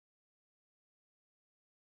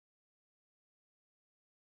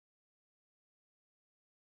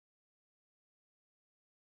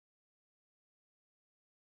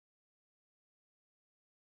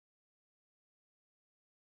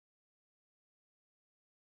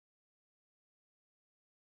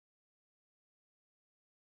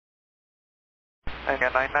And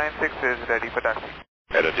your 996 is ready for taxi.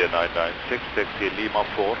 Area 996, taxi Lima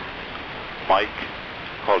 4, Mike,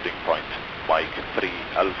 holding point, Mike 3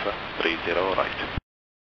 Alpha 30 right.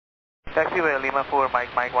 Taxi via Lima 4,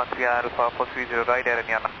 Mike 13 Alpha 430 right, Air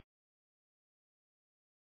Indiana.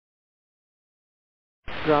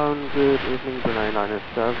 Ground, good evening to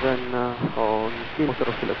 997 on Kilo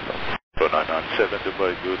Kilo. 997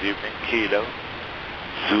 Dubai, good evening, Kilo,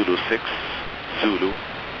 Zulu 6, Zulu,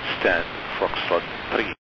 stand Foxtrot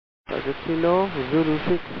 3. Roger Kilo, Zulu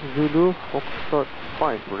 6, Zulu, Foxtrot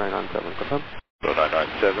 5 to 997, confirm.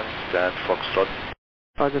 997, stand Foxtrot.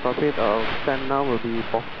 Roger, copy it. Stand now will be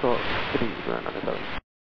Foxtrot 3 to 997.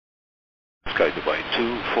 Sky Dubai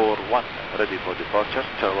 241, ready for departure,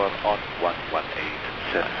 tower on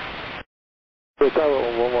 1187. So tower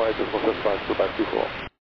on 1187, confirm 2524.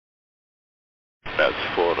 That's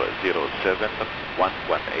 407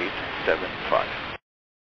 11875.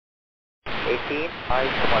 18, I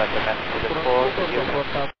want to connect to the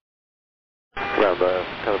 4. Ground,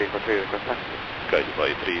 tower for 3 request. Sky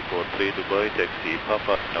Dubai 343 Dubai, taxi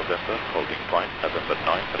Papa November, holding point, November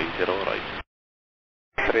 930 right.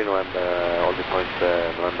 3 November, all the points,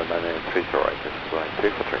 November 930 right, this is Dubai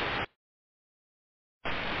 343.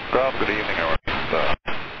 Ground, good evening, Airways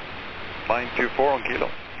 924 on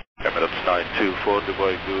Kilo. Emirates 924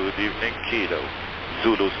 Dubai, good evening, Kilo,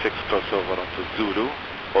 Zulu 6 crossover onto Zulu,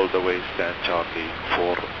 all the way stand Charlie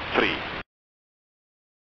 43.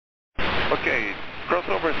 Okay,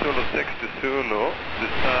 crossover Zulu 6 to Zulu,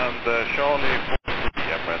 descend Charlie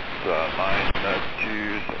 43, Emirates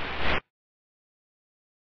 926.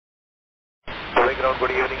 Ground,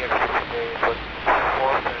 good evening,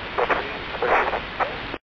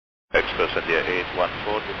 Express India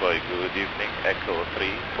 814 Dubai, good evening, Echo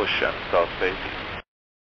 3, push and start facing.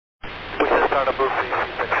 Push and start above the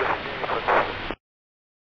Emirates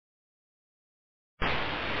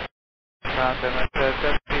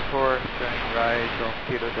 74, turning right on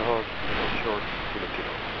Kilo to hold, short,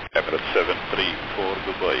 Kilo. Emirates 734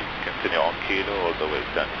 Dubai, continue on Kilo all the way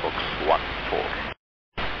stand Fox 14.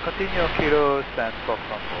 Continue Kilo, stand Fox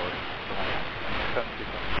on board.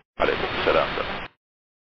 Alaikum salam.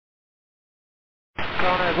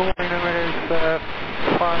 Ground, going Emirates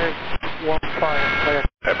 515.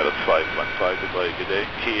 Emirates 515 Dubai, good day,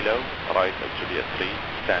 Kilo, right at Juliet 3,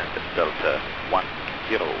 stand Delta 10.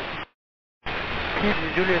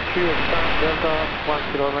 Juliet 3, stand Delta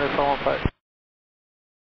 10, Emirates 515.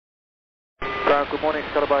 Ground, good morning,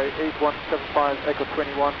 Sky Dubai 8175, Echo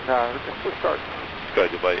 21, request to start. Sky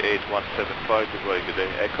Dubai 8175 Dubai, good day,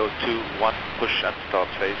 Echo 21, push and start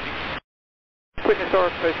facing. Push and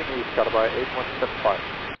start facing east, Sky Dubai 8175.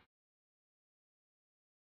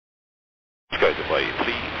 Sky Dubai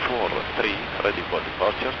 343, ready for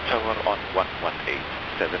departure, tower on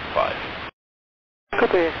 11875.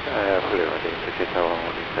 Copy, fully ready, to tower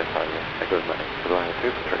on 11875, Echo 9, Dubai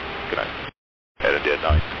 343. Good night. Area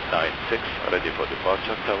 996, ready for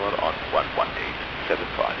departure, tower on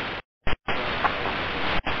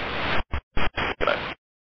 11875. Good night.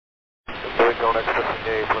 Ground, Express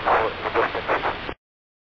India 814,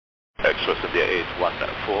 Express India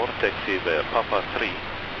 814, taxi via Papa 3,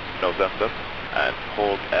 November, and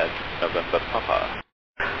hold at November Papa.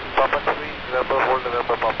 Papa 3, November, hold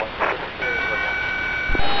November Papa.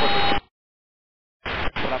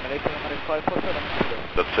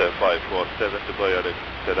 That's 547 Dubai,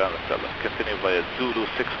 Salam Salam. Continue via Zulu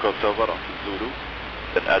 6 crossover onto Zulu.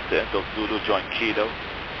 Then at the end of Zulu, join Kilo,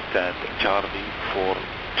 stand Charlie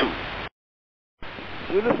 42.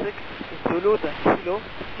 Zulu 6, Zulu, then Kilo,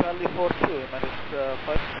 Charlie 42, Emirates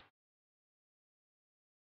 5.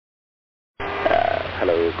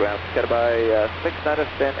 Hello, ground, Sky Dubai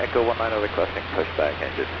 690, Echo 19 requesting pushback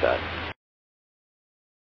engine start.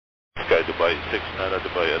 Sky Dubai 69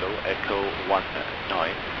 Dubai, hello, Echo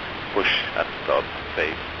 19, push and start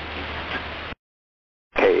face east.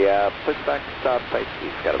 Okay, pushback start face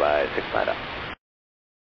east, Sky Dubai 690.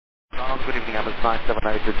 Good evening, Emirates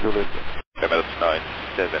 978 to Zulu. Emirates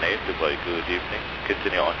 978 Dubai, good evening.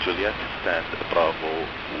 Continue on Juliet, stand Bravo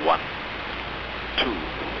 1, 2.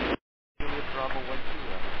 Bravo 1, 2.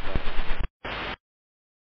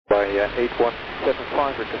 By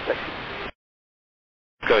 8175 request taxi.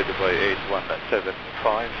 Sky Dubai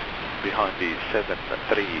 8175, behind the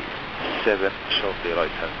 737, shortly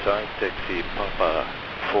right hand side, taxi Papa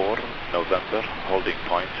 4, November, holding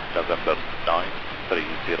point, November 930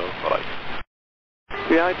 right.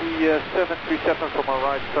 Behind the 737 from our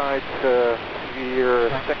right side,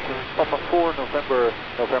 we're section Papa 4, November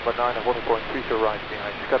 9 and 1.30 right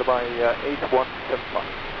behind. Sky Dubai 8175.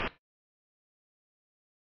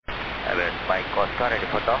 Alert Mike Oscar, ready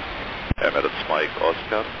for dock. Emirates Mike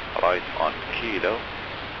Oscar, right on Kilo,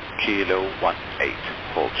 Kilo 18,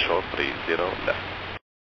 hold short 30 left.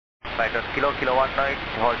 Right on Kilo, Kilo 19,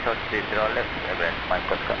 hold short 30 left, Emirates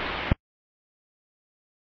Mike Oscar.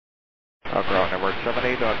 Ground number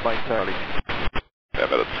 78 on Mike Charlie.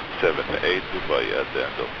 Emirates 78, Dubai at the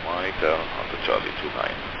end of Mike, on the Charlie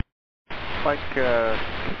 29. Mike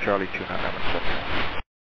Charlie 29, Emirates 79.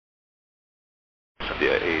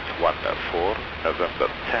 India 814, November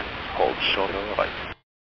 10, hold short right.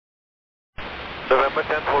 November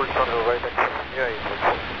 10, hold short right, yeah,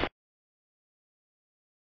 814.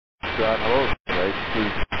 Ground, hello, right,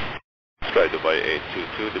 please. Sky Dubai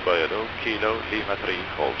 822, Dubai Hello, Kilo, Lima 3,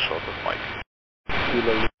 hold short of Mike.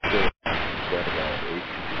 Kilo, Lima 3,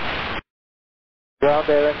 ground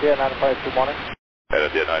Air India 952, morning. Air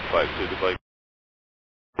India 952, Dubai.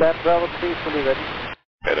 10 Bravo 3, fully ready.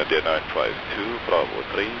 Air India 952, Bravo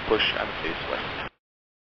 3, push and face west.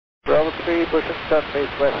 Bravo 3, push and start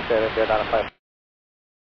face west, Air India 952.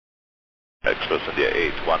 Express India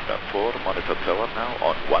 814, monitor tower now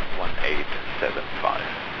on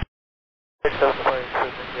 11875. 875,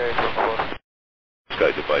 Express India 814.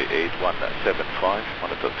 Sky Dubai 8175,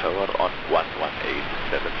 monitor tower on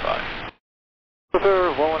 11875.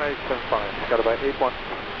 Sir, 11875, got about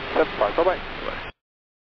 8175, bye-bye. Bye.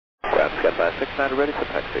 Ground Skyby 69, ready for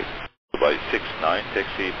taxi. Dubai 69,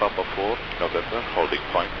 taxi Papa 4, November, holding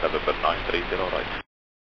point, November 930 right.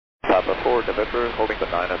 Papa 4, November, holding the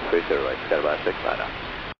 9030 right, Skyby 69 now.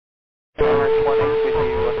 20, with you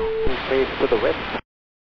on full face to the west.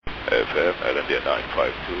 FM, Air India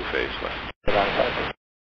 952, face west. 952.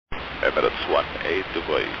 Emirates 18,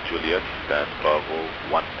 Dubai, Juliet, stand Bravo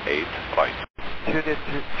 18, right. Juliet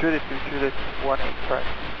 18, right.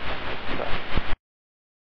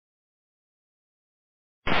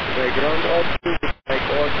 Ground up, make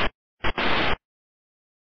order.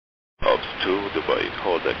 Ops 2, Dubai,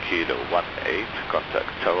 hold a Kilo 18, contact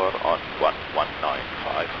tower on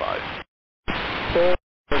 11955. 4,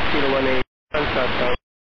 Kilo 18, contact tower,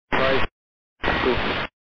 right, 2.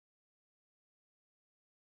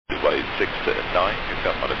 Dubai 69, you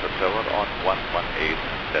can monitor tower on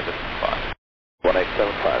 11875.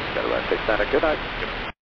 1875, Skyby 69, good night.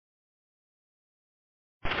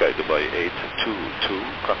 Sky Dubai 822,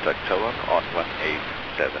 contact tower on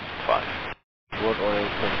 1875.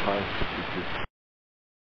 1875,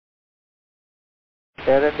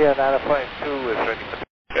 Air India 952 is ready for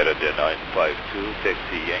Air India 952,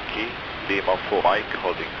 taxi Yankee, Lima 4, Mike,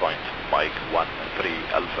 holding point, Mike 13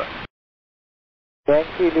 Alpha.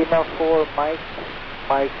 Yankee Lima 4, Mike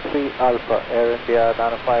 3 Alpha, Air India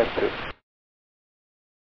 952.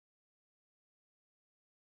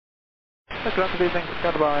 Ground good evening,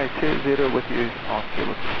 Skyby 20 with you on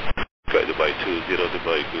Kilo. Sky Dubai 20,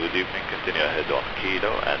 Dubai, good evening, continue ahead on Kilo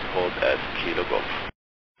and hold at Kilo Golf.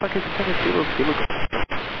 Okay, continue Kilo.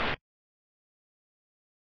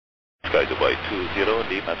 Sky Dubai 20,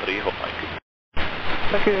 Lima 3, hold Mike.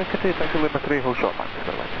 Okay, continue, thank you, Lima 3, hold short, Mike.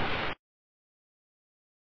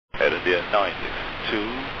 Air India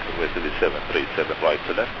 962, with the 737 right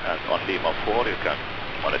to left, and on Lima 4 you can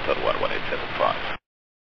monitor 11875.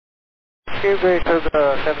 Okay, great, to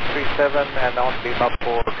the 737 and on Lima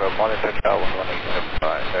 4, monitor tower 1875,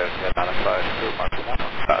 Air India 952, Mark 1.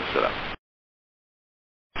 Assalam.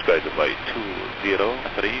 Sky Dubai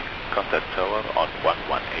 203, contact tower on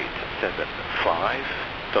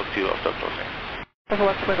 11875. Talk to you after crossing. Okay,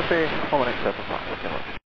 let's play the say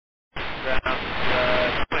 1875.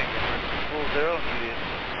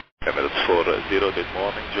 Emirates 40, good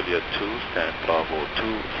morning, Juliet 2, stand Bravo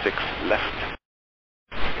 26 left.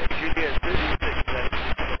 Juliet 26 left.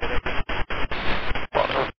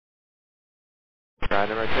 Morning. Ground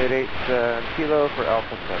number 88, Kilo for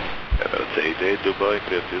Alpha 7. Emirates 88, Dubai,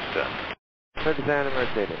 clear to stand. Design number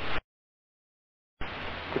 88.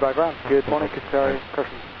 Dubai ground, good morning, Qatari,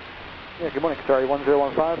 cushion. Yeah, good morning, Qatari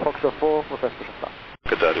 1015, Foxtrot 4, request push and start.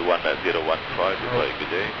 Qatari 1015, Dubai,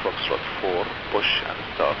 good day, Foxtrot 4, push and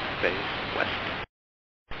start, face west.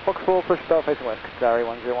 Fox 4, push start facing west, Qatari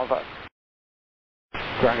 1015.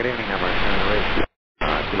 Ground, good evening, Emirates,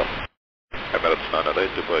 Kilo. Emirates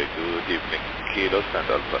 98, Dubai, good evening, Kilo, stand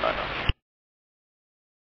Alpha 9.